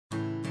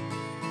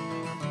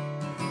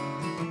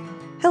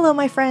Hello,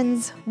 my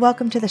friends.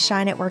 Welcome to the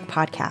Shine at Work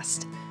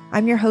podcast.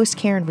 I'm your host,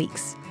 Karen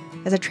Weeks.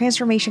 As a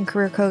transformation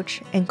career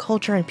coach and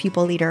culture and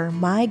people leader,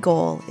 my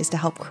goal is to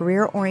help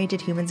career-oriented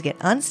humans get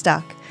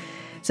unstuck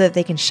so that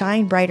they can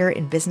shine brighter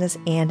in business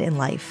and in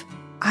life.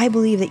 I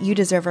believe that you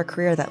deserve a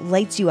career that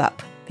lights you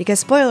up because,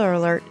 spoiler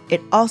alert,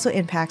 it also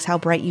impacts how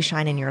bright you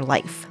shine in your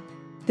life.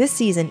 This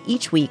season,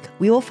 each week,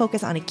 we will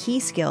focus on a key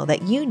skill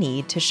that you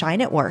need to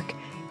shine at work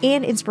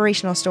and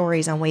inspirational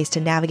stories on ways to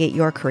navigate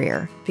your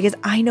career, because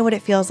I know what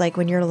it feels like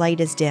when your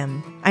light is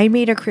dim. I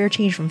made a career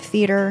change from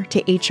theater to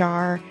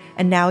HR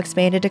and now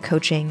expanded to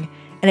coaching,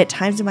 and at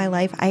times in my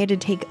life, I had to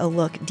take a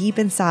look deep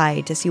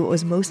inside to see what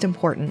was most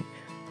important,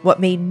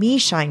 what made me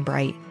shine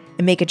bright,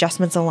 and make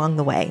adjustments along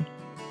the way.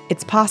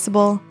 It's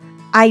possible.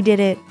 I did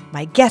it,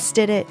 my guests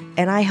did it,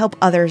 and I help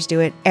others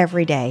do it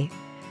every day.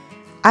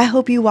 I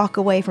hope you walk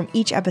away from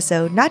each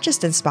episode not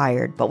just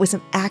inspired, but with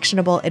some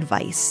actionable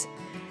advice.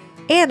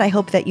 And I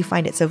hope that you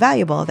find it so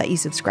valuable that you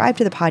subscribe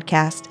to the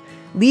podcast,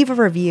 leave a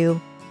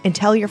review, and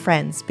tell your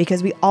friends,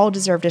 because we all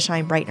deserve to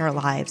shine bright in our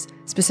lives,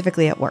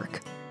 specifically at work.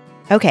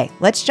 Okay,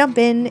 let's jump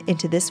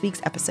into this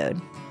week's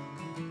episode.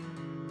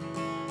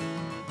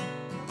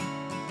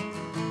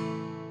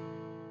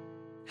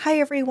 Hi,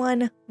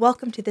 everyone.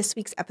 Welcome to this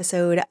week's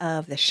episode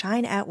of the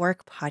Shine at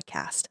Work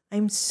podcast.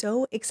 I'm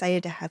so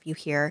excited to have you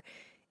here.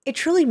 It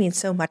truly means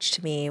so much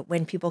to me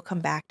when people come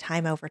back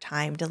time over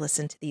time to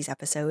listen to these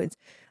episodes.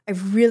 I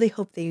really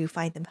hope that you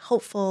find them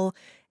helpful,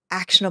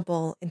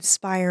 actionable,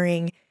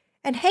 inspiring.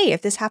 And hey,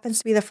 if this happens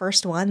to be the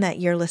first one that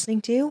you're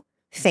listening to,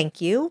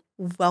 thank you.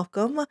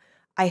 Welcome.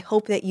 I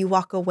hope that you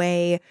walk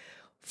away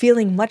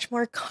feeling much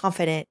more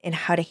confident in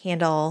how to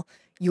handle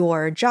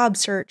your job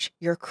search,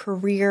 your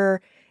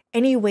career,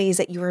 any ways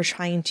that you are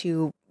trying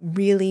to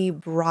really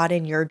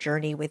broaden your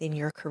journey within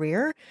your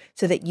career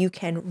so that you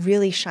can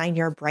really shine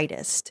your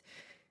brightest.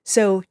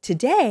 So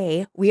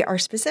today we are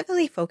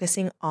specifically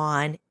focusing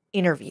on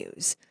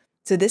interviews.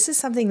 So this is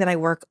something that I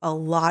work a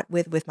lot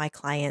with my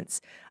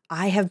clients.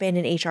 I have been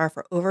in HR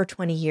for over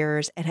 20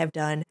 years and have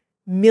done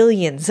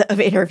millions of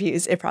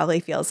interviews, it probably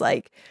feels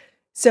like.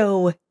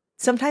 So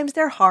sometimes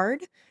they're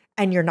hard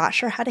and you're not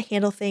sure how to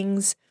handle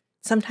things.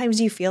 Sometimes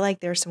you feel like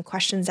there's some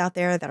questions out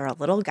there that are a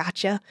little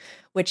gotcha,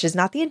 which is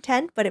not the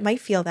intent, but it might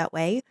feel that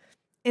way.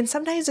 And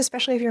sometimes,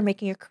 especially if you're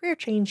making a career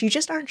change, you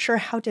just aren't sure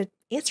how to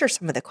answer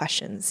some of the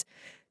questions.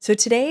 So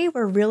today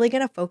we're really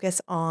going to focus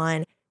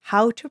on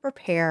how to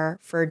prepare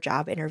for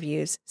job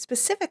interviews,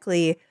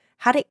 specifically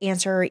how to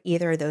answer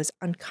either those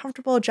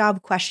uncomfortable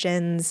job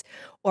questions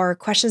or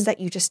questions that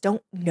you just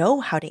don't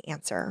know how to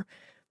answer.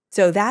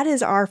 So that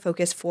is our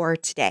focus for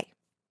today.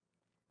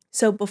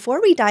 So before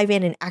we dive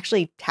in and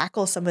actually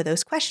tackle some of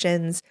those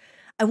questions,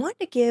 I want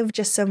to give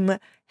just some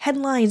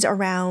headlines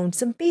around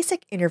some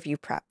basic interview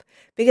prep,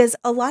 because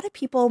a lot of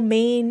people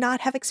may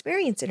not have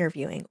experience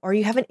interviewing, or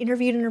you haven't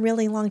interviewed in a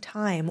really long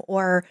time,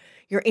 or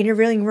you're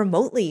interviewing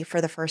remotely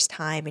for the first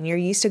time and you're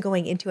used to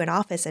going into an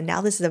office, and now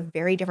this is a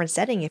very different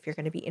setting if you're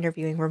going to be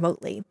interviewing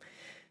remotely.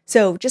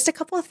 So just a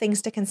couple of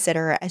things to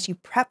consider as you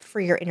prep for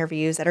your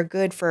interviews that are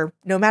good for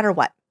no matter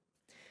what.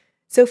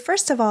 So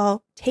first of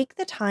all, take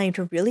the time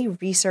to really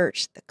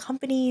research the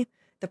company,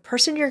 the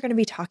person you're going to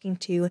be talking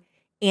to,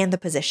 and the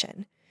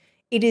position.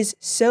 It is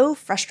so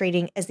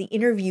frustrating as the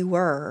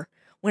interviewer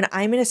when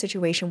I'm in a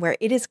situation where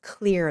it is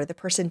clear the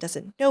person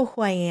doesn't know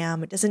who I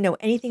am, doesn't know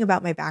anything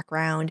about my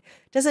background,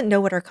 doesn't know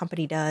what our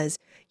company does.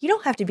 You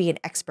don't have to be an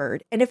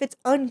expert. And if it's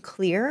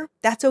unclear,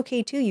 that's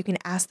okay too. You can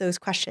ask those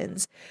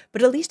questions,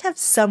 but at least have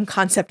some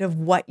concept of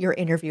what you're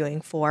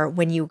interviewing for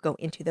when you go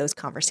into those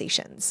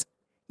conversations.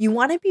 You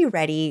want to be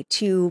ready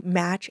to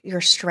match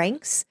your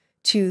strengths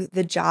to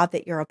the job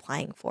that you're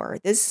applying for.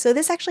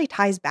 This actually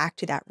ties back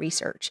to that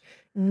research.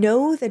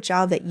 Know the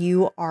job that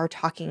you are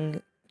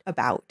talking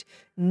about.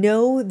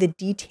 Know the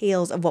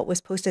details of what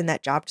was posted in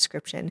that job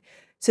description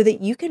so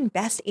that you can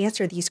best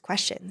answer these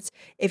questions.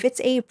 If it's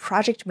a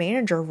project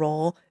manager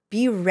role,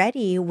 be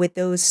ready with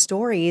those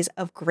stories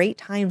of great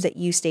times that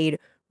you stayed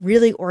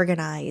really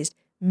organized,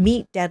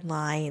 meet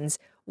deadlines,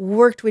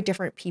 worked with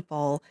different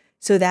people,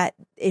 so that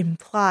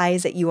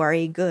implies that you are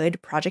a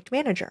good project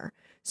manager.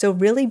 So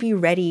really be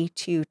ready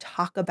to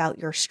talk about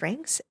your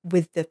strengths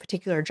with the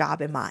particular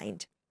job in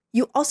mind.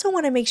 You also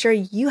want to make sure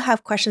you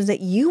have questions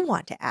that you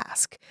want to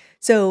ask.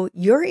 So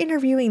you're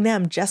interviewing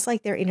them just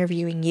like they're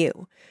interviewing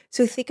you.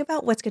 So think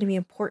about what's going to be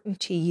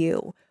important to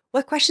you.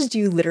 What questions do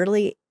you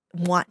literally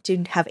want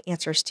to have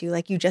answers to,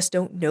 like you just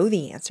don't know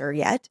the answer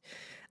yet,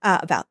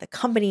 about the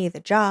company, the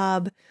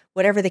job,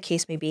 whatever the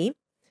case may be?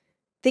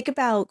 Think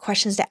about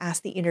questions to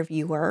ask the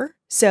interviewer.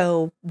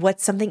 So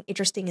what's something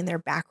interesting in their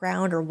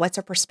background, or what's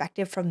a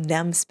perspective from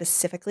them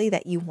specifically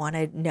that you want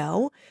to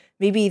know?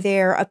 Maybe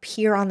they're a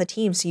peer on the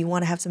team, so you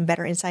want to have some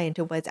better insight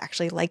into what it's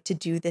actually like to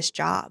do this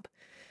job.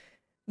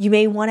 You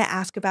may want to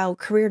ask about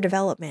career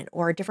development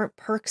or different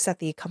perks that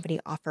the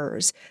company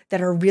offers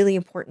that are really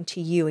important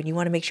to you. And you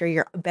want to make sure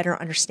you're better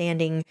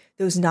understanding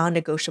those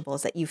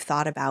non-negotiables that you've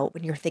thought about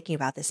when you're thinking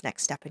about this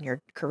next step in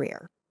your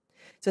career.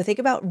 So think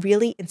about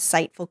really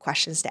insightful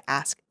questions to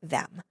ask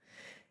them.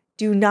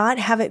 Do not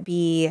have it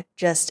be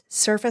just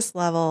surface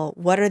level.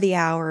 What are the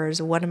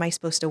hours? What am I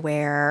supposed to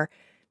wear?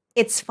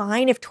 It's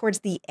fine if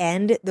towards the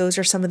end, those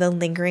are some of the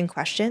lingering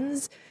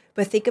questions,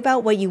 but think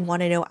about what you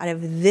want to know out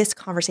of this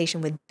conversation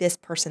with this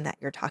person that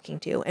you're talking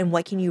to, and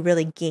what can you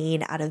really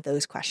gain out of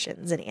those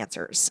questions and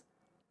answers.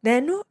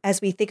 Then, as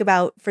we think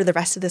about for the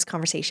rest of this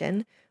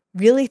conversation,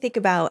 really think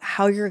about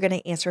how you're going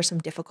to answer some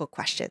difficult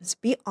questions.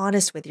 Be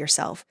honest with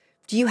yourself.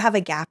 Do you have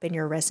a gap in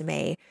your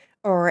resume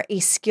or a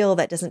skill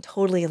that doesn't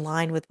totally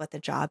align with what the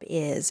job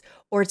is,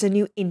 or it's a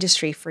new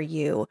industry for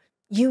you?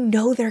 You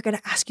know they're going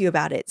to ask you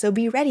about it, so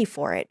be ready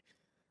for it.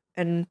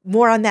 And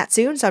more on that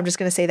soon, so I'm just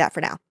going to say that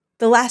for now.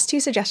 The last two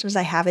suggestions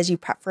I have as you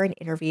prep for an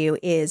interview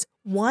is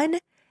one,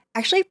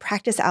 actually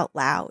practice out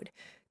loud.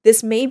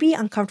 This may be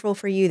uncomfortable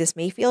for you. This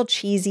may feel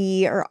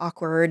cheesy or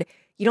awkward.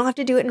 You don't have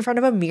to do it in front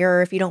of a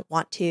mirror if you don't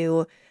want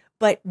to,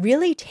 but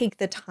really take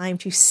the time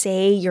to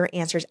say your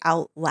answers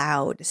out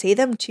loud. Say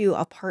them to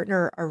a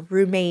partner, a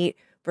roommate,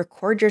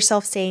 record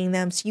yourself saying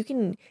them so you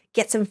can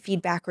get some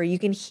feedback, or you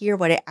can hear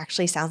what it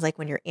actually sounds like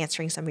when you're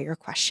answering some of your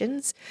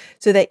questions,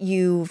 so that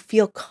you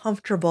feel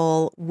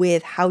comfortable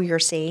with how you're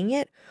saying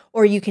it,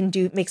 or you can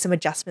make some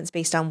adjustments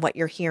based on what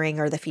you're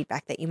hearing or the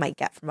feedback that you might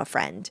get from a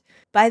friend.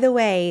 By the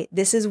way,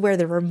 this is where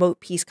the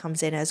remote piece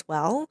comes in as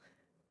well.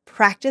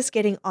 Practice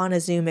getting on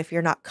a Zoom if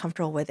you're not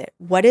comfortable with it.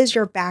 What does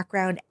your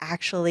background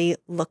actually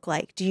look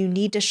like? Do you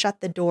need to shut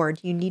the door?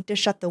 Do you need to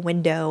shut the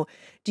window?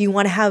 Do you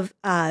want to have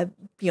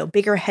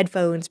bigger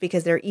headphones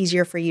because they're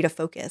easier for you to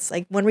focus?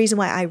 Like, one reason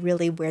why I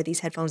really wear these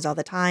headphones all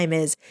the time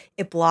is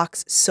it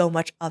blocks so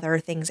much other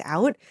things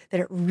out that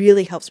it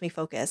really helps me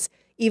focus,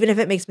 even if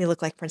it makes me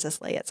look like Princess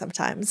Leia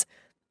sometimes.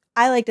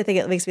 I like to think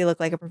it makes me look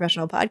like a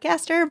professional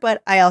podcaster,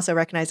 but I also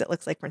recognize it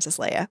looks like Princess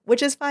Leia,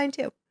 which is fine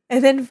too.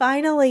 And then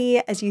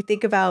finally, as you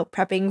think about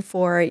prepping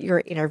for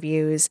your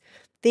interviews,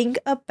 think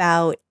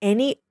about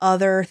any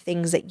other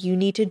things that you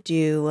need to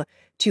do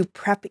to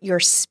prep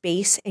your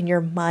space and your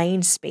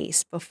mind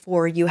space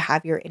before you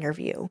have your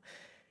interview.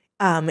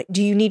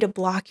 Do you need to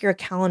block your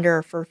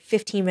calendar for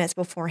 15 minutes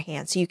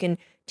beforehand so you can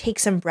take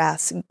some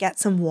breaths, get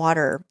some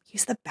water,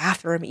 use the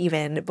bathroom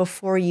even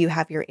before you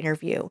have your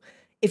interview?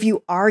 If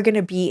you are going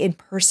to be in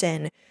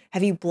person,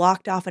 have you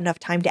blocked off enough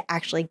time to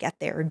actually get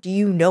there? Do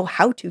you know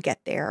how to get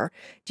there?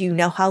 Do you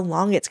know how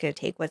long it's going to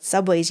take? What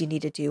subways you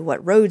need to do?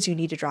 What roads you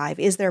need to drive?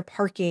 Is there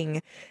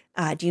parking?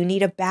 Do you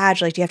need a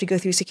badge? Like, do you have to go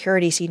through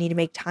security? So you need to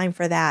make time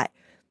for that.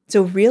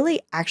 So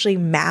really actually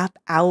map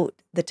out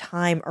the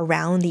time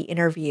around the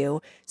interview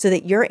so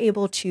that you're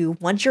able to,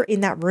 once you're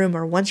in that room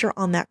or once you're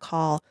on that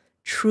call,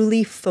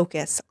 truly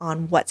focus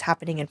on what's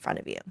happening in front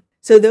of you.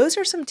 So those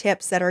are some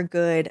tips that are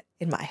good,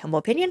 in my humble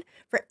opinion,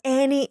 for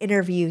any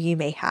interview you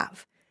may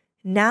have.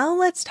 Now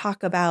let's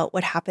talk about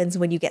what happens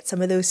when you get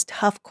some of those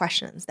tough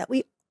questions that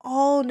we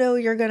all know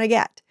you're going to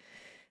get.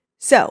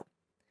 So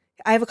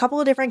I have a couple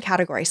of different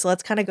categories, so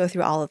let's kind of go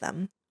through all of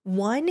them.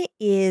 One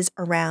is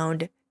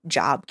around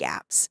job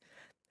gaps.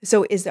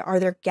 So are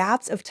there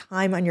gaps of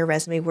time on your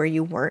resume where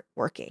you weren't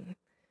working?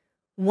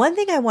 One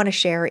thing I want to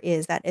share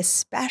is that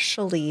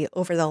especially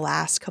over the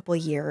last couple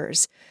of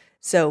years,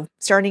 so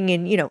starting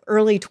in,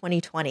 early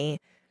 2020,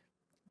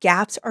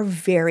 gaps are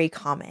very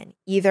common.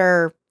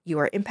 Either you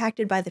were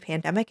impacted by the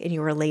pandemic and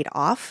you were laid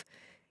off.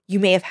 You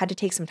may have had to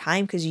take some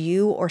time because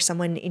you or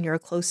someone in your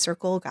close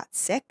circle got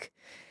sick.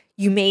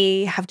 You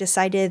may have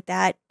decided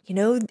that,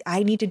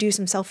 I need to do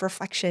some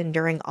self-reflection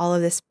during all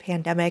of this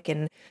pandemic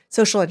and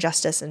social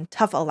injustice and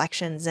tough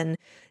elections and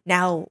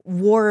now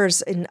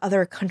wars in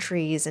other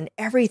countries and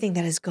everything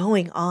that is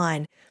going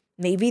on.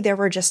 Maybe there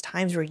were just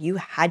times where you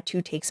had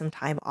to take some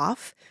time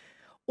off,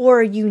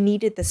 or you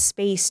needed the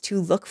space to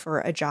look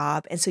for a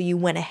job. And so you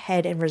went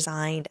ahead and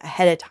resigned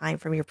ahead of time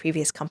from your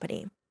previous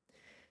company.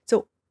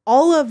 So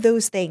all of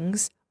those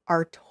things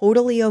are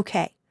totally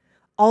okay.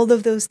 All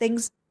of those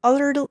things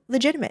are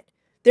legitimate.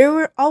 They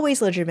were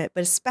always legitimate,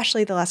 but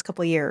especially the last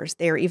couple of years,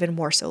 they are even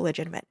more so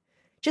legitimate.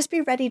 Just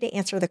be ready to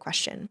answer the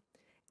question.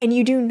 And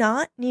you do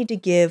not need to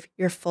give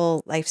your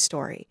full life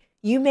story.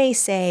 You may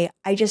say,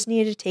 I just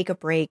needed to take a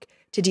break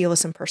to deal with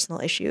some personal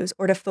issues,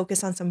 or to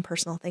focus on some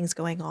personal things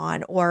going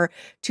on, or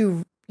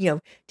to,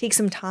 take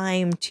some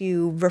time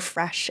to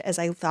refresh as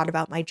I thought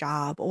about my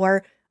job,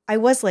 or I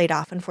was laid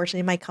off.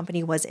 Unfortunately, my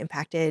company was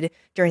impacted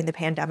during the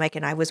pandemic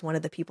and I was one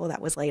of the people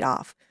that was laid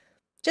off.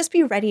 Just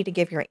be ready to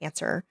give your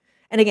answer.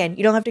 And again,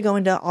 you don't have to go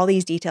into all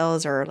these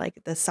details or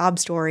like the sob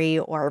story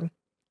or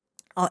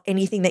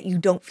anything that you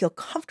don't feel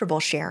comfortable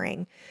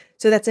sharing.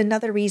 So that's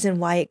another reason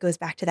why it goes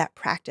back to that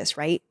practice,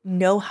 right?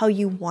 Know how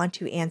you want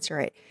to answer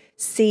it.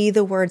 Say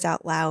the words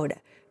out loud.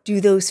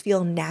 Do those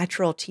feel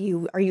natural to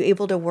you? Are you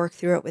able to work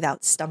through it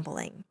without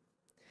stumbling?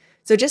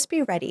 So just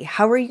be ready.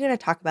 How are you going to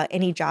talk about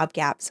any job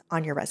gaps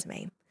on your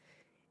resume?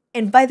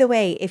 And by the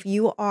way, if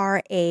you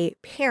are a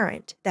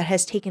parent that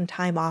has taken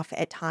time off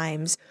at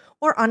times,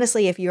 or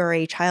honestly, if you're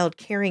a child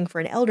caring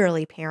for an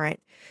elderly parent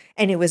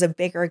and it was a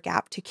bigger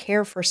gap to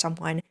care for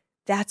someone,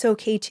 that's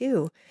okay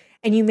too.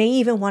 And you may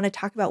even want to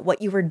talk about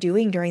what you were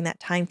doing during that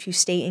time to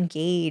stay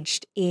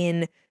engaged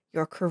in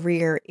your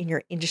career, in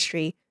your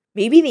industry.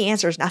 Maybe the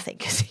answer is nothing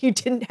because you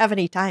didn't have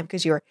any time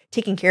because you were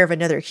taking care of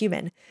another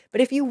human.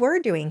 But if you were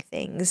doing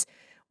things,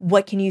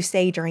 what can you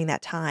say during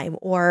that time?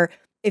 Or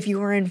if you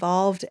were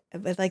involved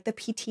with like the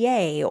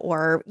PTA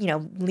or,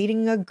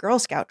 leading a Girl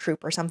Scout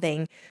troop or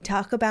something,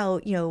 talk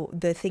about,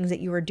 the things that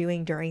you were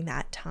doing during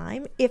that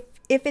time. If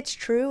it's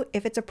true,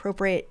 if it's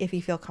appropriate, if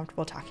you feel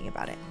comfortable talking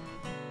about it.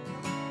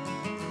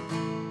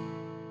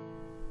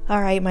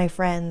 All right, my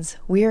friends,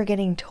 we are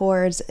getting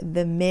towards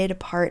the mid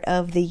part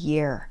of the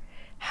year.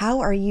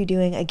 How are you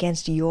doing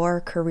against your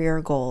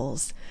career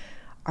goals?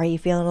 Are you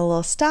feeling a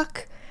little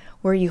stuck?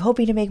 Were you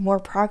hoping to make more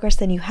progress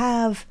than you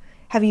have?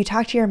 Have you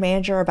talked to your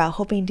manager about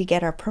hoping to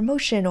get a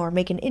promotion or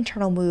make an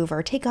internal move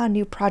or take on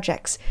new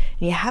projects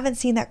and you haven't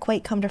seen that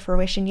quite come to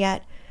fruition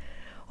yet?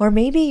 Or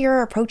maybe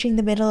you're approaching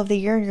the middle of the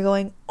year and you're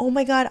going, oh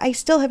my God, I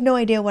still have no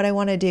idea what I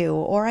want to do,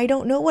 or I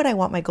don't know what I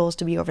want my goals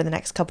to be over the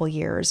next couple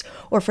years,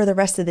 or for the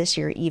rest of this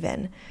year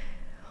even.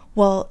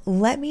 Well,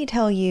 let me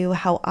tell you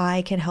how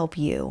I can help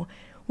you.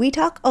 We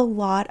talk a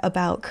lot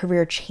about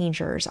career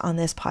changers on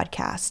this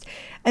podcast,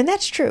 and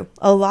that's true.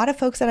 A lot of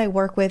folks that I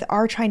work with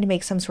are trying to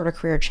make some sort of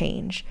career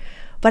change.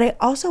 But I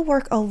also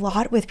work a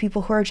lot with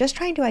people who are just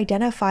trying to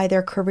identify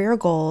their career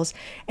goals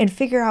and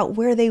figure out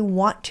where they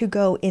want to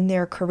go in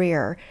their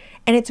career.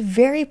 And it's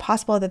very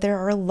possible that there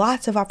are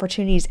lots of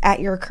opportunities at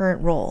your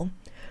current role.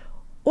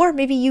 Or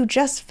maybe you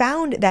just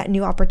found that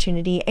new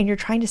opportunity and you're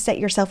trying to set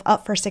yourself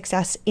up for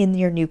success in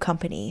your new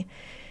company.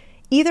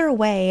 Either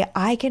way,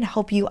 I can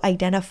help you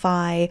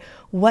identify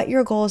what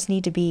your goals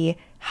need to be,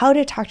 how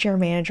to talk to your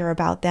manager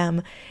about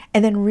them,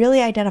 and then really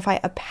identify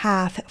a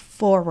path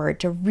forward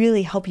to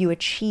really help you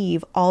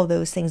achieve all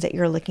those things that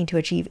you're looking to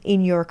achieve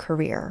in your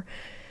career.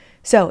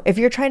 So if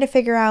you're trying to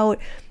figure out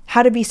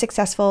how to be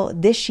successful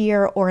this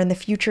year or in the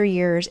future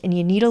years and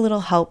you need a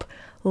little help,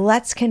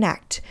 let's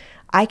connect.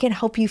 I can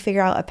help you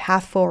figure out a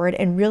path forward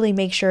and really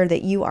make sure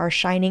that you are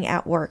shining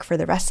at work for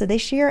the rest of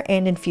this year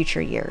and in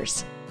future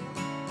years.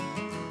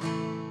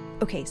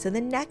 Okay, so the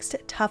next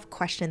tough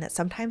question that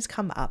sometimes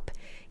come up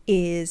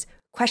is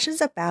questions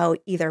about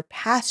either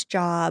past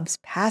jobs,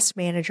 past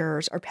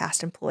managers, or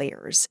past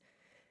employers.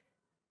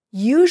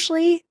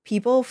 Usually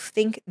people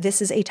think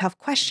this is a tough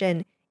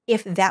question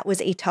if that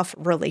was a tough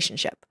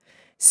relationship.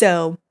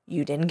 So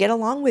you didn't get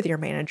along with your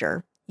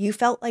manager. You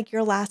felt like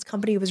your last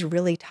company was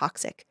really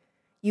toxic.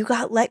 You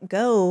got let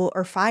go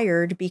or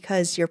fired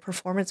because your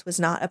performance was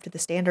not up to the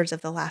standards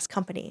of the last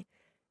company.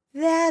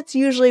 That's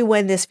usually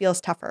when this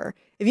feels tougher.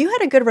 If you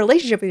had a good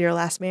relationship with your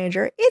last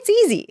manager, it's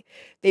easy.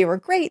 They were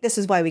great. This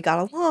is why we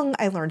got along.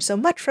 I learned so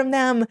much from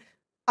them.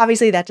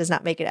 Obviously, that does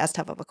not make it as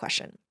tough of a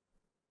question.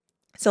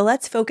 So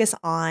let's focus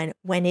on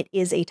when it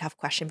is a tough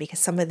question because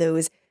some of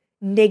those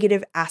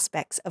negative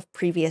aspects of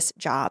previous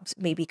jobs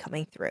may be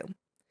coming through.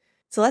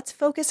 So let's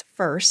focus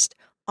first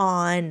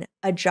on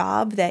a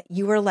job that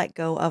you were let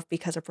go of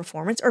because of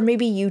performance, or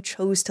maybe you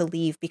chose to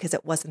leave because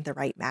it wasn't the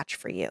right match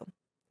for you.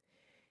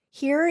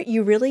 Here,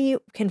 you really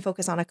can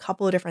focus on a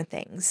couple of different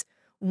things.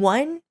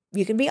 One,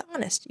 you can be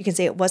honest. You can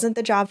say it wasn't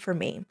the job for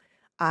me.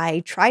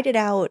 I tried it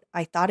out.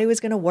 I thought it was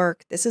going to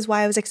work. This is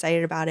why I was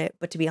excited about it.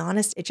 But to be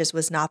honest, it just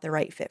was not the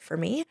right fit for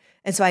me.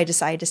 And so I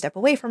decided to step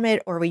away from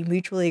it, or we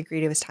mutually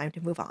agreed it was time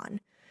to move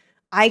on.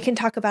 I can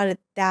talk about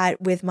that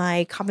with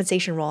my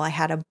compensation role I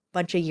had a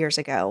bunch of years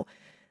ago.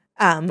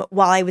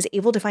 While I was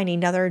able to find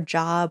another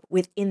job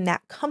within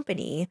that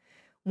company,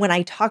 when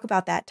I talk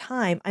about that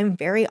time, I'm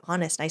very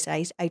honest. I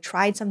said, I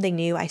tried something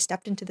new. I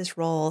stepped into this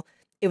role.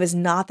 It was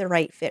not the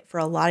right fit for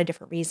a lot of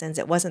different reasons.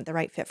 It wasn't the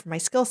right fit for my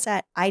skill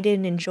set. I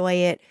didn't enjoy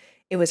it.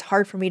 It was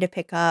hard for me to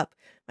pick up.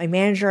 My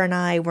manager and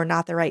I were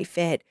not the right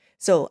fit.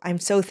 So I'm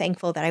so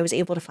thankful that I was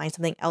able to find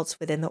something else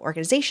within the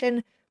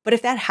organization. But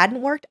if that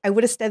hadn't worked, I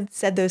would have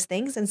said those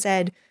things and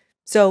said,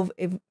 so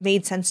it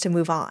made sense to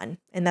move on.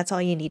 And that's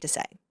all you need to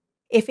say.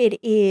 If it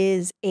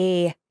is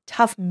a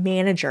tough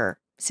manager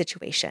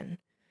situation,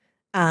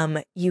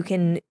 you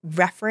can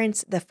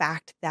reference the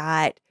fact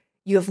that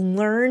you have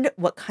learned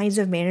what kinds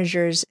of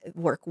managers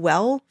work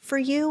well for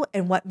you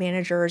and what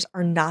managers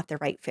are not the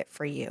right fit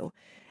for you.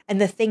 And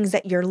the things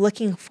that you're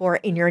looking for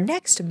in your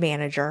next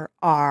manager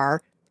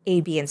are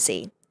A, B, and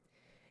C.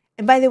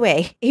 And by the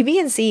way, A, B,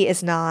 and C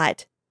is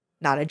not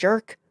a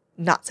jerk,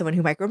 not someone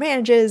who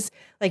micromanages,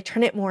 like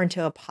turn it more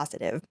into a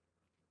positive.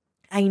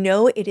 I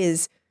know it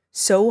is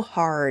so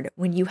hard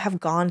when you have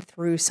gone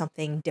through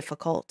something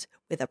difficult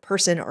with a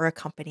person or a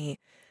company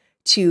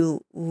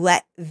to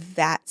let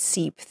that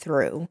seep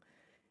through.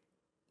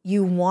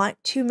 You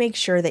want to make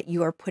sure that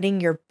you are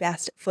putting your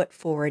best foot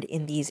forward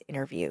in these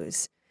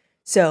interviews.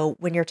 So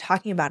when you're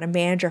talking about a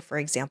manager, for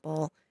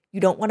example, you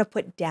don't want to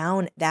put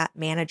down that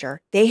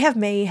manager. They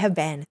may have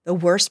been the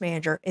worst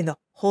manager in the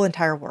whole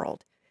entire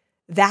world.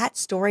 That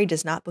story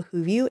does not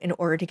behoove you in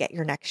order to get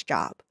your next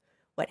job.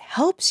 What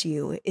helps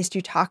you is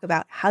to talk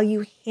about how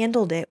you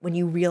handled it when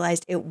you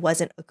realized it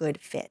wasn't a good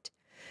fit.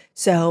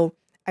 So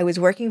I was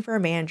working for a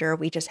manager.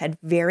 We just had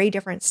very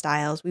different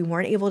styles. We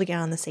weren't able to get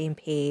on the same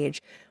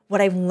page. What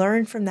I've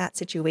learned from that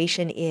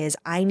situation is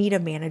I need a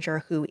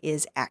manager who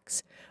is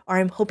X, or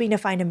I'm hoping to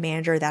find a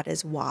manager that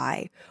is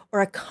Y,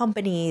 or a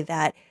company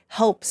that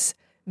helps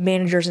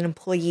managers and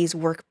employees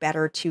work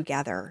better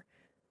together.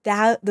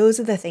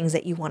 Those are the things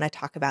that you want to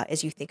talk about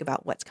as you think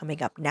about what's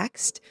coming up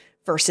next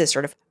versus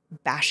sort of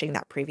bashing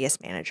that previous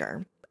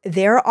manager.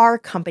 There are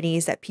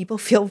companies that people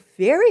feel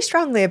very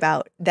strongly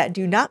about that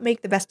do not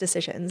make the best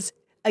decisions.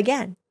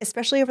 Again,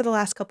 especially over the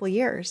last couple of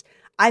years,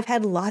 I've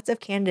had lots of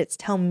candidates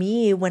tell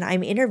me when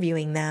I'm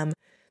interviewing them,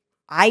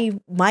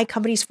 my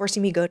company's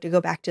forcing me to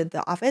go back to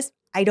the office.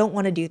 I don't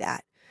want to do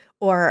that.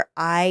 Or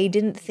I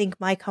didn't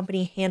think my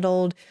company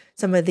handled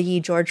some of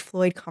the George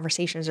Floyd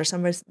conversations or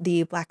some of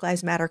the Black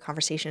Lives Matter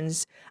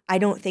conversations. I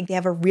don't think they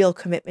have a real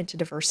commitment to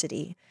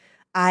diversity.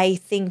 I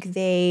think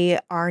they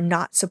are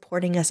not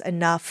supporting us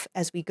enough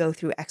as we go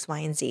through X, Y,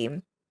 and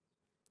Z.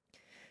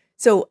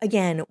 So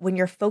again, when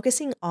you're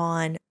focusing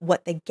on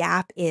what the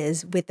gap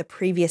is with the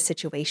previous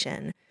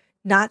situation,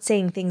 not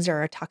saying things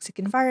are a toxic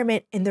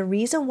environment. And the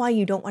reason why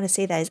you don't want to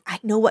say that is I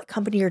know what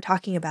company you're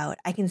talking about.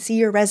 I can see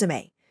your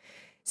resume.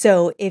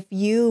 So if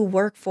you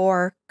work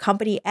for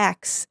company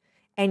X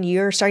and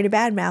you're starting to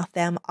badmouth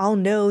them, I'll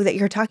know that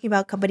you're talking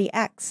about company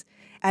X.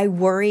 I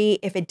worry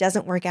if it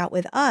doesn't work out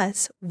with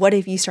us, what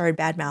if you started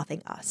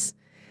badmouthing us?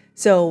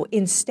 So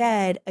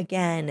instead,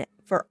 again,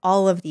 for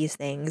all of these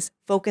things,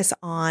 focus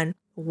on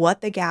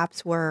what the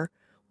gaps were,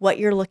 what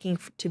you're looking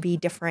to be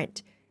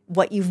different,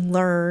 what you've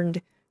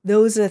learned.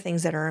 Those are the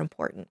things that are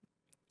important.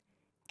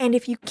 And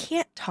if you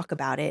can't talk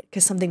about it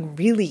because something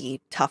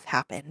really tough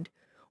happened,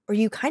 or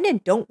you kind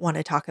of don't want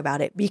to talk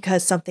about it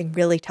because something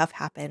really tough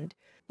happened,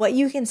 what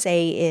you can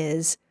say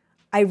is,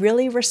 I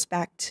really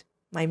respect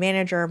my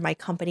manager, my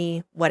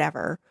company,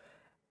 whatever.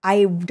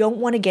 I don't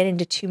want to get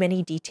into too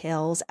many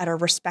details out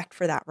of respect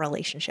for that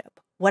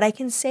relationship. What I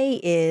can say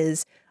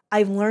is,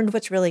 I've learned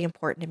what's really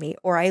important to me,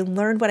 or I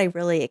learned what I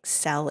really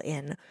excel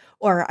in,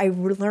 or I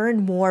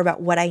learned more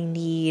about what I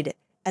need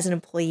as an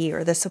employee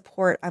or the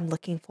support I'm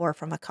looking for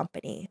from a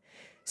company.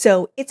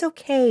 So it's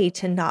okay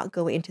to not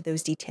go into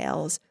those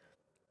details.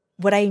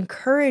 What I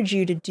encourage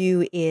you to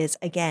do is,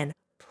 again,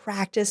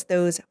 practice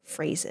those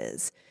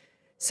phrases.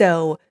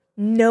 So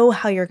know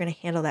how you're going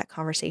to handle that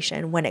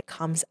conversation when it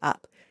comes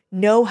up.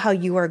 Know how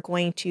you are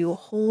going to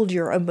hold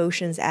your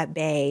emotions at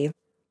bay.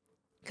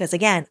 Because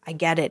again, I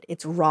get it.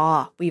 It's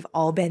raw. We've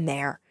all been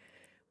there.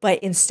 But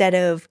instead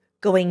of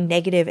going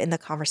negative in the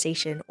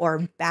conversation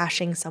or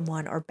bashing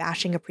someone or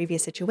bashing a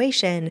previous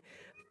situation,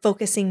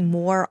 focusing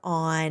more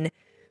on,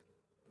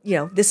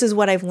 this is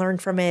what I've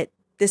learned from it.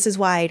 This is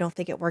why I don't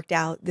think it worked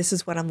out. This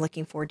is what I'm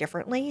looking for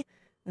differently.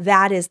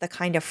 That is the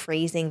kind of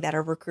phrasing that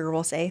a recruiter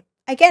will say,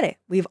 I get it.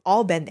 We've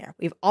all been there.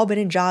 We've all been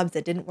in jobs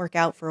that didn't work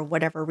out for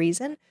whatever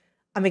reason.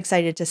 I'm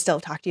excited to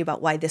still talk to you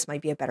about why this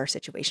might be a better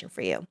situation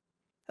for you.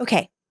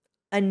 Okay.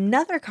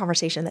 Another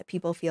conversation that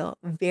people feel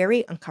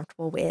very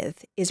uncomfortable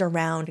with is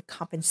around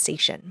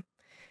compensation.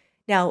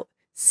 Now,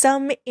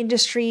 some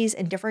industries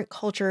and different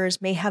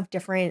cultures may have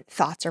different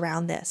thoughts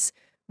around this.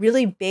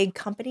 Really big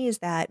companies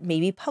that may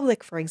be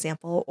public, for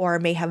example, or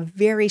may have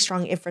very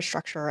strong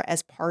infrastructure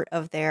as part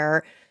of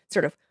their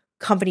sort of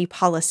company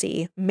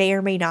policy may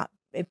or may not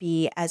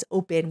be as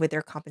open with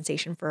their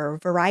compensation for a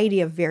variety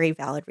of very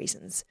valid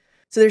reasons.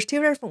 So there's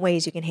two different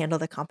ways you can handle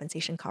the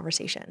compensation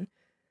conversation.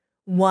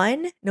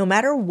 One, no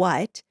matter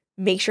what,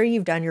 make sure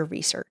you've done your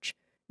research.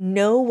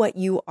 Know what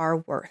you are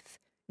worth.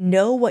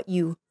 Know what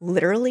you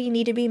literally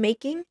need to be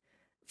making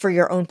for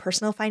your own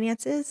personal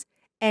finances,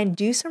 and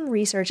do some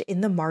research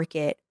in the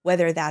market,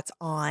 whether that's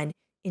on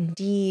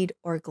Indeed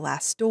or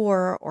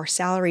Glassdoor or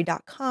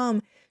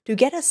salary.com, to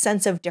get a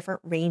sense of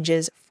different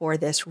ranges for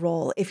this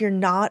role if you're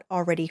not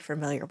already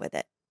familiar with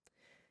it.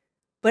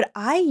 But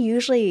I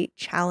usually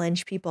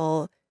challenge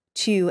people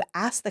to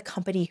ask the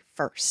company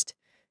first.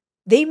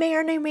 They may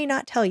or they may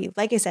not tell you.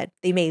 Like I said,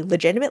 they may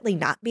legitimately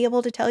not be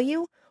able to tell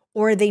you,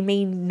 or they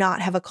may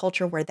not have a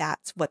culture where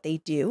that's what they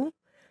do.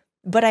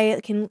 But I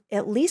can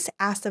at least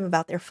ask them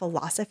about their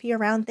philosophy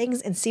around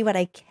things and see what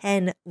I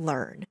can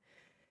learn.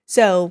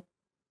 So,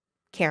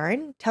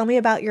 Karen, tell me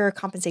about your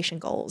compensation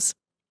goals.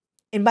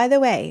 And by the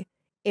way,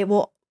 it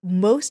will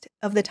most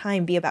of the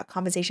time be about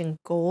compensation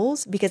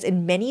goals because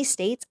in many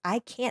states, I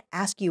can't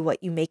ask you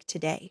what you make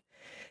today.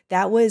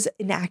 That was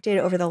enacted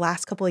over the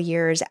last couple of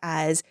years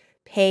as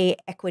pay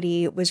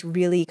equity was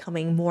really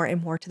coming more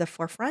and more to the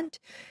forefront.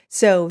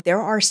 So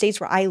there are states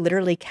where I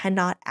literally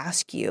cannot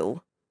ask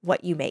you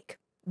what you make.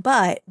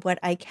 But what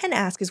I can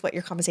ask is what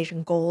your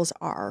compensation goals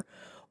are.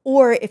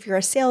 Or if you're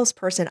a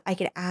salesperson, I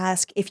can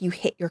ask if you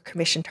hit your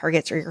commission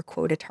targets or your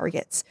quota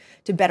targets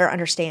to better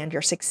understand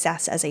your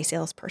success as a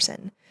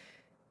salesperson.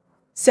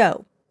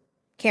 So,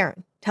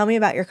 Karen, tell me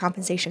about your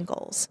compensation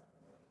goals.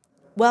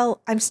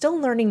 Well, I'm still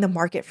learning the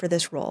market for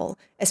this role,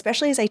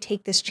 especially as I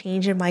take this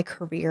change in my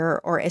career,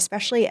 or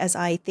especially as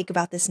I think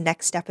about this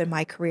next step in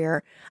my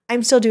career.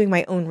 I'm still doing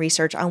my own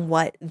research on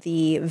what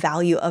the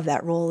value of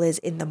that role is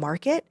in the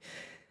market.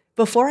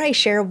 Before I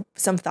share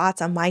some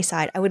thoughts on my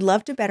side, I would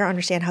love to better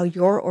understand how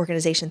your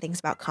organization thinks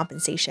about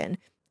compensation.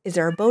 Is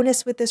there a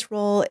bonus with this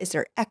role? Is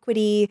there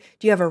equity?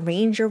 Do you have a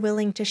range you're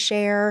willing to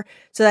share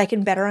so that I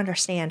can better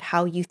understand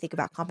how you think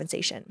about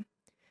compensation?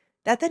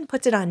 That then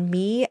puts it on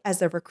me as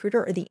the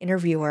recruiter or the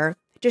interviewer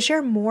to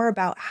share more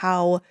about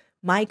how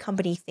my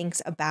company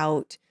thinks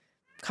about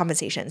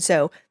compensation.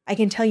 So I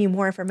can tell you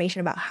more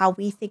information about how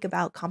we think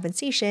about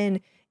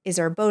compensation. Is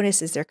there a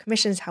bonus? Is there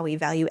commissions? How we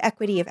value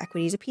equity, if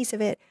equity is a piece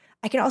of it.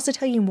 I can also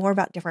tell you more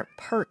about different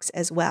perks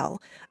as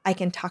well. I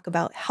can talk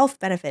about health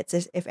benefits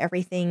if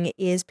everything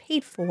is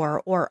paid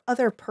for, or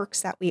other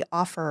perks that we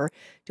offer.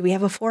 Do we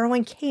have a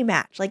 401k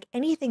match? Like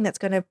anything that's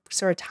going to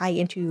sort of tie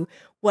into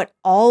what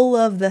all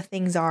of the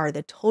things are,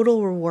 the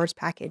total rewards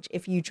package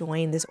if you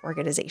join this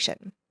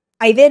organization.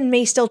 I then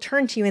may still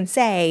turn to you and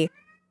say,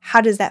 how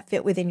does that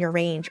fit within your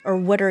range, or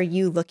what are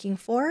you looking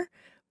for?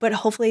 But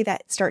hopefully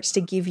that starts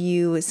to give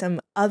you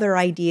some other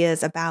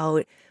ideas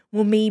about,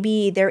 well,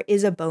 maybe there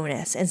is a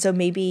bonus. And so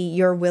maybe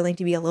you're willing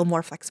to be a little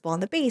more flexible on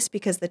the base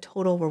because the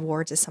total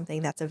rewards is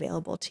something that's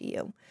available to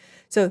you.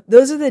 So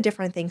those are the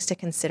different things to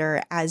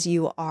consider as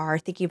you are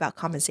thinking about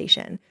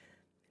compensation.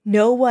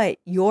 Know what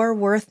you're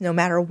worth no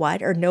matter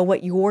what, or know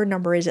what your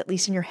number is, at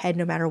least in your head,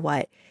 no matter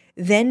what.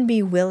 Then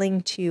be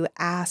willing to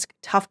ask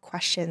tough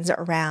questions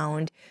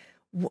around,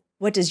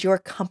 what does your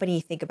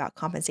company think about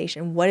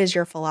compensation? What is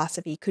your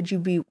philosophy? Would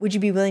you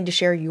be willing to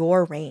share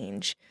your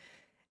range?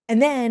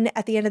 And then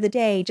at the end of the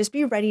day, just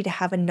be ready to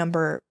have a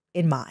number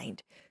in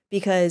mind,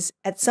 because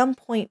at some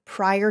point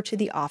prior to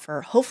the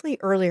offer, hopefully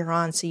earlier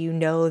on, so you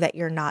know that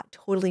you're not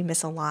totally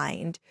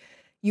misaligned,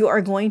 you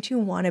are going to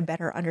want to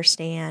better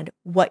understand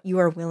what you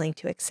are willing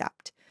to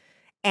accept.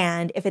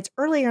 And if it's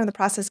earlier in the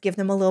process, give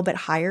them a little bit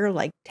higher,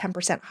 like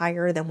 10%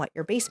 higher than what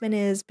your basement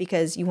is,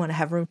 because you want to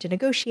have room to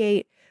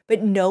negotiate,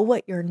 but know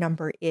what your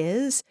number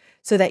is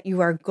so that you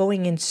are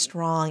going in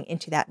strong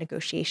into that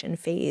negotiation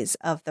phase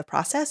of the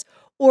process,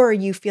 or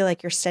you feel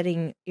like you're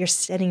setting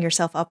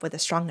yourself up with a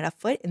strong enough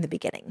foot in the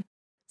beginning.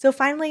 So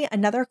finally,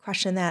 another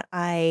question that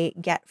I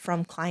get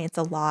from clients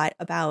a lot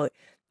about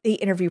the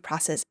interview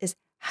process is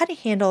how to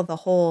handle the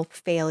whole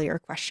failure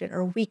question,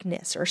 or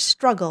weakness, or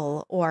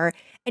struggle, or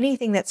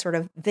anything that's sort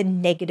of the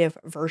negative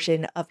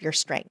version of your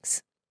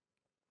strengths.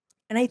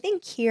 And I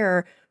think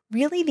here,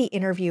 really the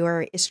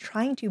interviewer is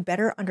trying to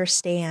better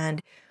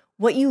understand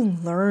what you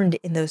learned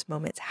in those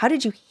moments. How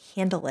did you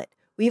handle it?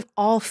 We've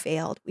all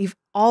failed. We've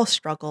all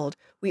struggled.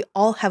 We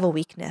all have a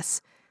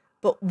weakness.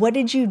 But what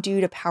did you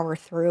do to power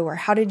through? Or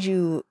how did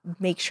you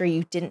make sure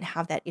you didn't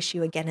have that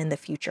issue again in the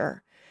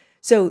future?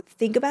 So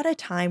think about a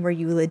time where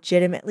you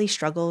legitimately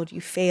struggled,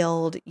 you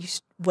failed,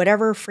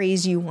 whatever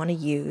phrase you want to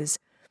use.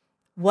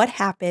 What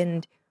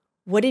happened?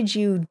 What did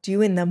you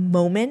do in the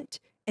moment?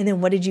 And then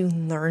what did you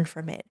learn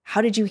from it?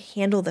 How did you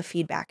handle the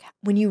feedback?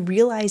 When you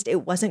realized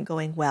it wasn't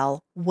going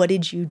well, what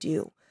did you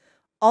do?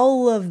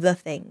 All of the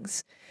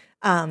things.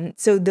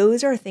 So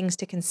those are things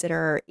to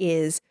consider.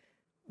 Is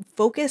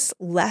focus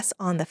less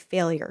on the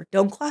failure.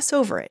 Don't gloss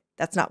over it.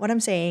 That's not what I'm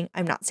saying.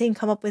 I'm not saying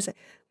come up with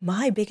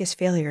my biggest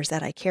failure is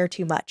that I care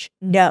too much.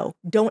 No,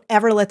 don't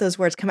ever let those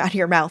words come out of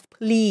your mouth,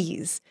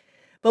 please.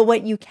 But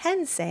what you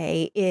can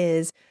say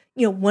is,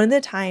 one of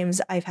the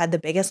times I've had the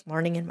biggest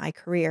learning in my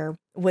career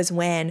was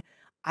when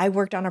I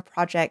worked on a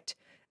project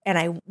and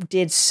I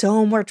did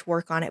so much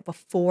work on it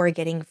before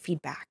getting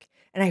feedback.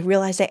 And I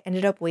realized I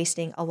ended up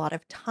wasting a lot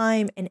of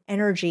time and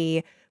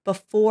energy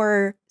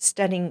before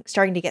starting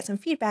to get some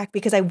feedback,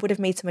 because I would have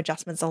made some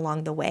adjustments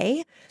along the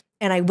way.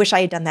 And I wish I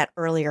had done that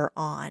earlier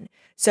on.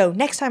 So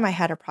next time I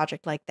had a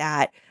project like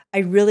that, I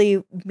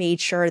really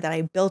made sure that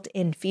I built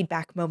in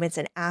feedback moments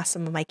and asked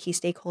some of my key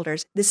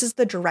stakeholders, this is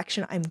the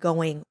direction I'm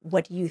going.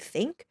 What do you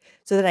think?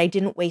 So that I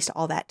didn't waste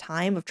all that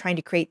time of trying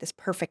to create this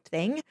perfect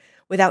thing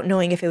without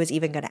knowing if it was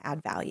even going to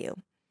add value.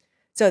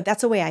 So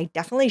that's a way I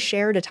definitely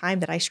shared a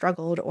time that I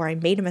struggled, or I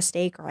made a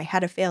mistake, or I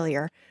had a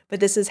failure, but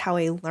this is how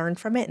I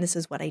learned from it, and this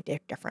is what I did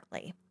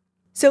differently.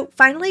 So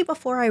finally,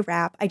 before I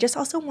wrap, I just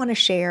also want to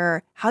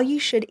share how you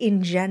should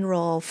in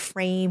general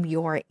frame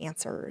your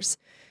answers.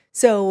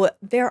 So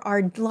there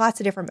are lots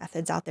of different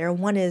methods out there.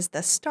 One is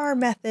the STAR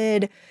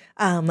method.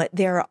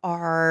 There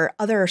are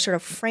other sort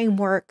of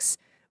frameworks,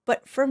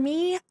 but for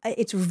me,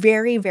 it's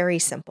very, very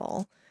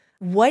simple.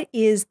 What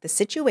is the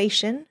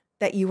situation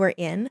that you are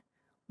in?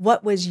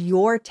 What was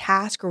your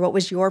task, or what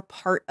was your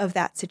part of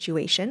that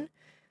situation?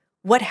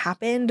 What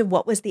happened?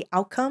 What was the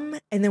outcome?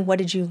 And then what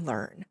did you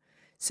learn?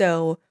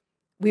 So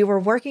we were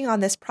working on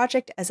this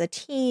project as a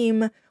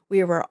team.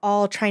 We were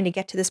all trying to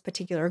get to this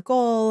particular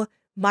goal.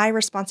 My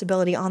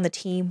responsibility on the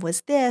team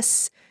was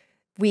this.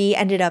 We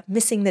ended up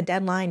missing the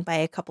deadline by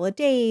a couple of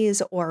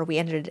days, or we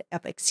ended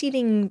up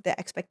exceeding the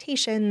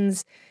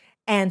expectations.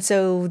 And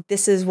so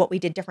this is what we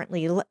did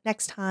differently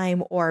next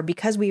time, or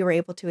because we were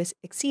able to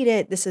exceed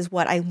it, this is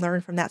what I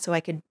learned from that so I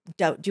could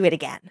do it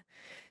again.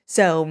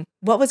 So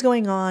what was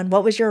going on?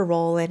 What was your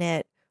role in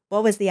it?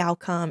 What was the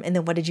outcome? And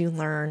then what did you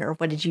learn, or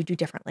what did you do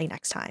differently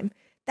next time?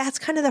 That's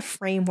kind of the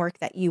framework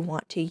that you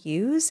want to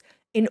use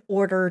in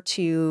order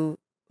to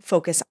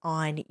focus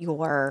on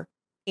your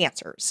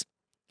answers.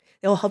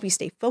 It will help you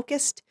stay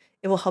focused.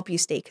 It will help you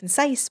stay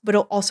concise, but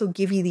it'll also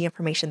give you the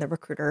information the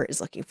recruiter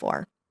is looking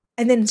for.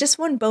 And then just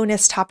one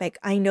bonus topic.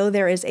 I know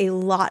there is a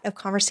lot of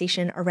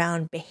conversation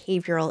around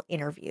behavioral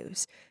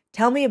interviews.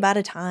 Tell me about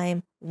a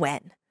time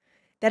when.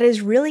 That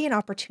is really an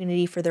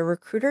opportunity for the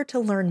recruiter to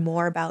learn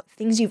more about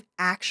things you've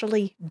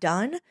actually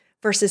done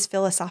versus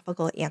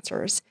philosophical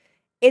answers.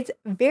 It's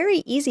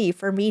very easy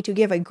for me to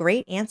give a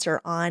great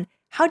answer on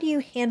how do you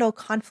handle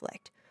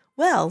conflict?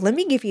 Well, let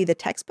me give you the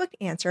textbook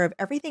answer of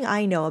everything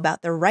I know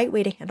about the right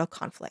way to handle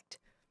conflict.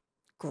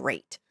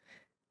 Great.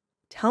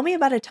 Tell me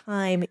about a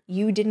time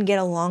you didn't get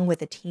along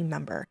with a team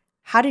member.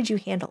 How did you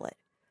handle it?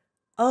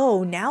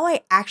 Oh, now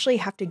I actually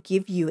have to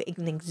give you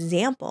an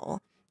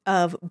example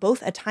of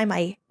both a time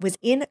I was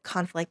in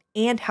conflict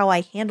and how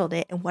I handled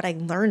it and what I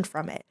learned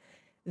from it.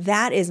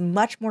 That is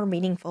much more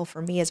meaningful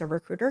for me as a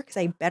recruiter because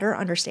I better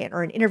understand,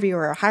 or an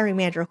interviewer or a hiring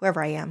manager,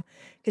 whoever I am,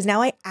 because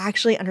now I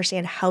actually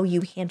understand how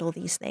you handle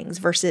these things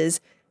versus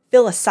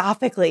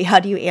philosophically, how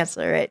do you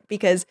answer it?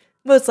 Because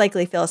most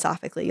likely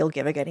philosophically, you'll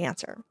give a good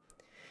answer.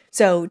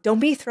 So don't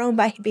be thrown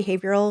by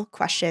behavioral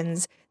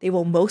questions. They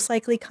will most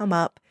likely come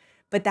up,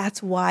 but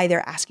that's why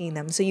they're asking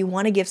them. So you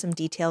want to give some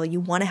detail. You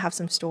want to have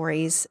some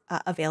stories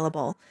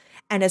available.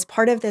 And as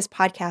part of this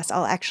podcast,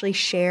 I'll actually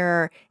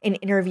share an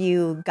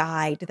interview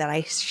guide that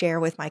I share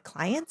with my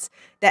clients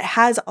that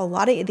has a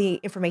lot of the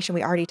information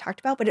we already talked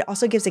about, but it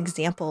also gives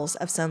examples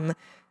of some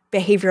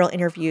behavioral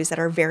interviews that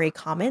are very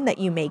common that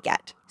you may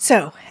get.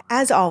 So,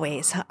 as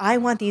always, I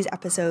want these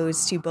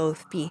episodes to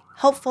both be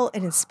helpful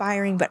and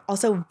inspiring, but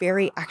also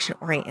very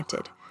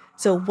action-oriented.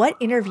 So what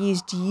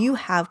interviews do you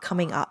have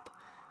coming up?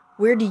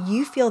 Where do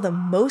you feel the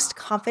most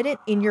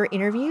confident in your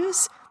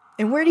interviews?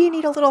 And where do you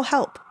need a little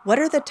help? What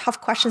are the tough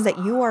questions that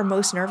you are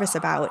most nervous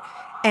about?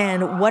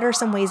 And what are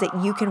some ways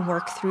that you can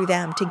work through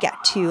them to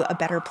get to a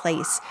better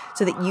place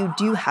so that you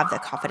do have the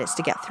confidence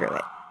to get through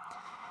it?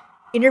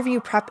 Interview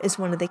prep is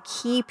one of the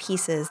key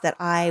pieces that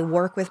I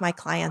work with my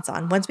clients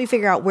on. Once we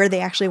figure out where they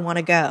actually want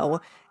to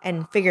go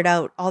and figured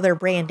out all their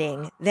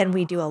branding, then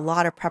we do a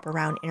lot of prep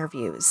around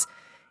interviews.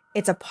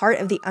 It's a part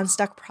of the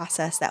unstuck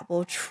process that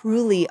will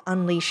truly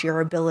unleash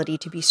your ability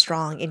to be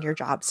strong in your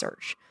job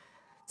search.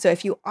 So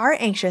if you are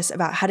anxious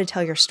about how to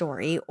tell your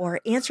story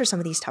or answer some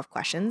of these tough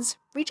questions,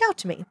 reach out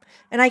to me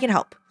and I can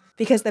help,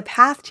 because the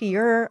path to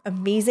your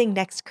amazing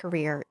next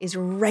career is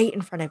right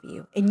in front of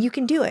you and you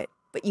can do it,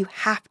 but you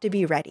have to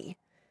be ready.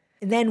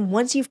 And then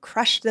once you've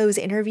crushed those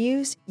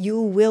interviews, you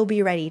will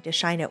be ready to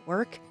shine at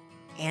work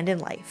and in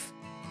life.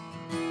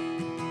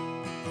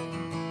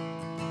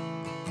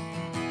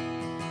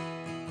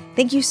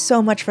 Thank you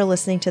so much for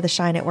listening to the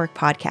Shine at Work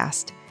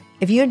podcast.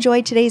 If you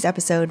enjoyed today's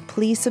episode,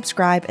 please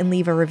subscribe and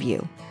leave a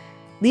review.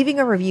 Leaving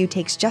a review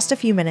takes just a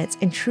few minutes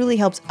and truly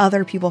helps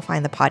other people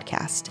find the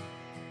podcast.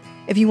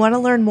 If you want to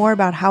learn more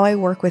about how I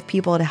work with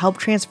people to help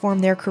transform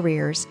their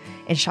careers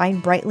and shine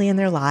brightly in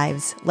their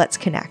lives, let's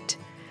connect.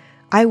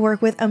 I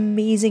work with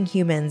amazing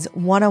humans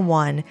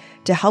one-on-one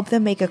to help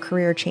them make a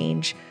career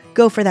change,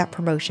 go for that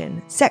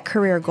promotion, set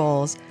career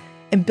goals,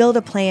 and build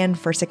a plan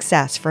for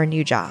success for a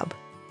new job.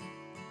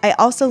 I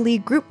also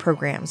lead group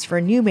programs for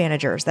new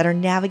managers that are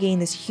navigating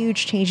this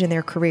huge change in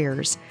their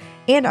careers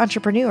and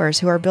entrepreneurs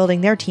who are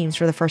building their teams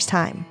for the first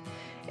time.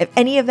 If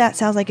any of that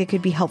sounds like it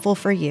could be helpful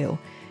for you,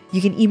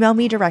 you can email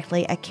me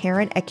directly at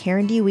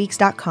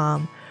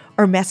Karen@KarenDweeks.com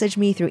or message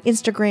me through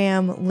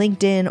Instagram,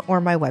 LinkedIn,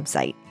 or my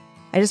website.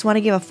 I just want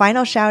to give a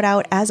final shout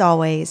out, as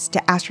always,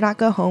 to Astronaut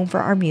Go Home for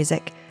our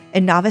music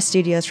and Novice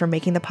Studios for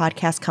making the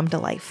podcast come to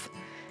life.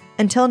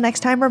 Until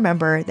next time,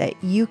 remember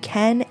that you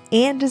can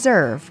and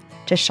deserve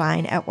to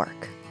shine at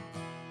work.